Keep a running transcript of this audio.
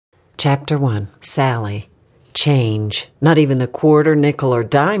Chapter 1. Sally. Change. Not even the quarter, nickel, or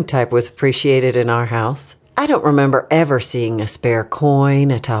dime type was appreciated in our house. I don't remember ever seeing a spare coin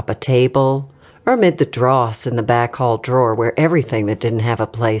atop a table or amid the dross in the back hall drawer where everything that didn't have a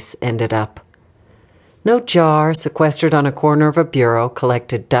place ended up. No jar sequestered on a corner of a bureau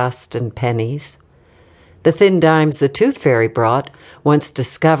collected dust and pennies. The thin dimes the tooth fairy brought, once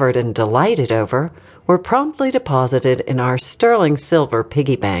discovered and delighted over, were promptly deposited in our sterling silver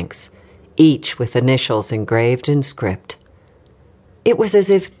piggy banks, each with initials engraved in script. It was as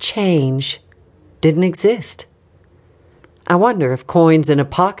if change didn't exist. I wonder if coins in a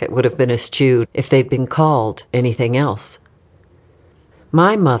pocket would have been eschewed if they'd been called anything else.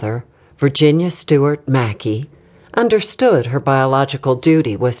 My mother, Virginia Stewart Mackey, understood her biological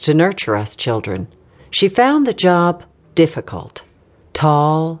duty was to nurture us children. She found the job difficult.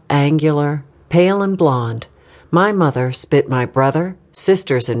 Tall, angular, pale and blonde, my mother spit my brother,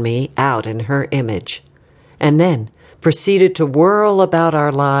 sisters, and me out in her image, and then proceeded to whirl about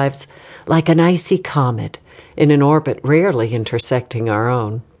our lives like an icy comet in an orbit rarely intersecting our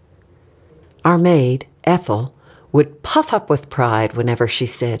own. Our maid, Ethel, would puff up with pride whenever she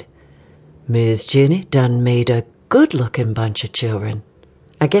said, "Miss Jenny done made a good-looking bunch of children."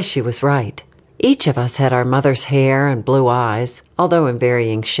 I guess she was right. Each of us had our mother's hair and blue eyes, although in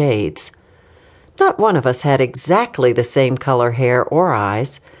varying shades. Not one of us had exactly the same color hair or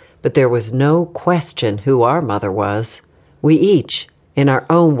eyes, but there was no question who our mother was. We each, in our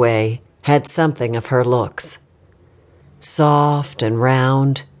own way, had something of her looks. Soft and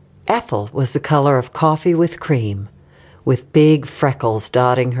round, Ethel was the color of coffee with cream, with big freckles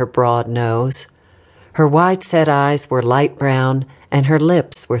dotting her broad nose. Her wide-set eyes were light brown, and her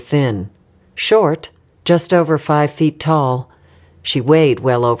lips were thin. Short, just over 5 feet tall, she weighed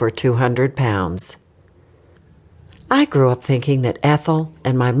well over 200 pounds. I grew up thinking that Ethel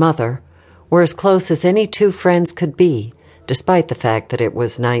and my mother were as close as any two friends could be, despite the fact that it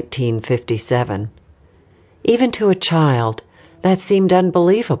was 1957. Even to a child, that seemed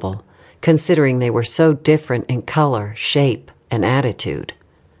unbelievable, considering they were so different in color, shape, and attitude.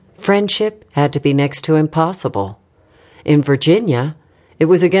 Friendship had to be next to impossible. In Virginia, it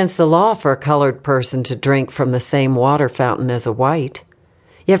was against the law for a colored person to drink from the same water fountain as a white.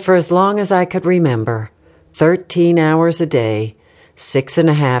 Yet for as long as I could remember, 13 hours a day,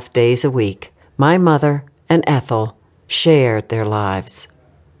 6.5 days a week, my mother and Ethel shared their lives.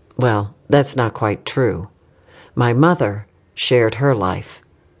 Well, that's not quite true. My mother shared her life.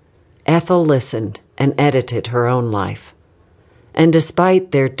 Ethel listened and edited her own life. And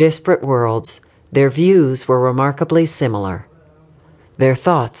despite their disparate worlds, their views were remarkably similar. Their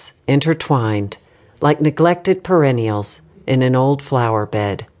thoughts intertwined like neglected perennials in an old flower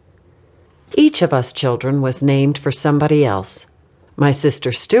bed. Each of us children was named for somebody else. My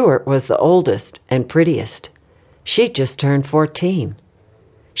sister Stuart was the oldest and prettiest. She'd just turned 14.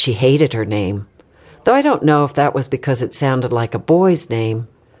 She hated her name, though I don't know if that was because it sounded like a boy's name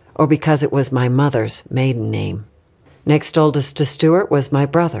or because it was my mother's maiden name. Next oldest to Stuart was my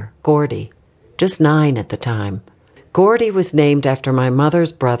brother, Gordy, just 9 at the time. Gordy was named after my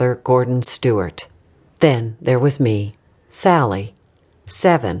mother's brother, Gordon Stewart. Then there was me, Sally,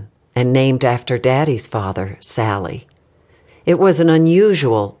 7, and named after Daddy's father, Sally. It was an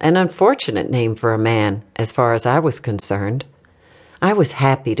unusual and unfortunate name for a man, as far as I was concerned. I was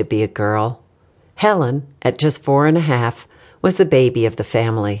happy to be a girl. Helen, at just 4.5, was the baby of the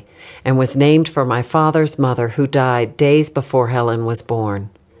family, and was named for my father's mother, who died days before Helen was born.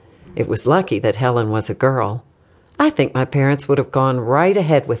 It was lucky that Helen was a girl. I think my parents would have gone right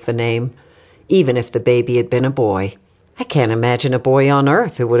ahead with the name, even if the baby had been a boy. I can't imagine a boy on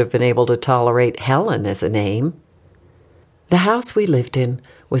earth who would have been able to tolerate Helen as a name. The house we lived in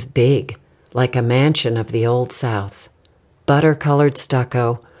was big, like a mansion of the Old South. Butter-colored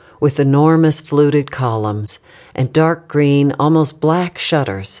stucco, with enormous fluted columns, and dark green, almost black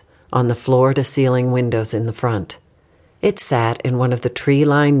shutters on the floor-to-ceiling windows in the front. It sat in one of the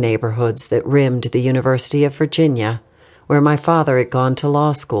tree-lined neighborhoods that rimmed the University of Virginia, where my father had gone to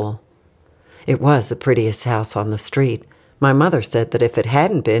law school. It was the prettiest house on the street. My mother said that if it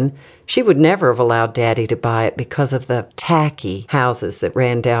hadn't been, she would never have allowed Daddy to buy it because of the tacky houses that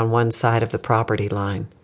ran down one side of the property line.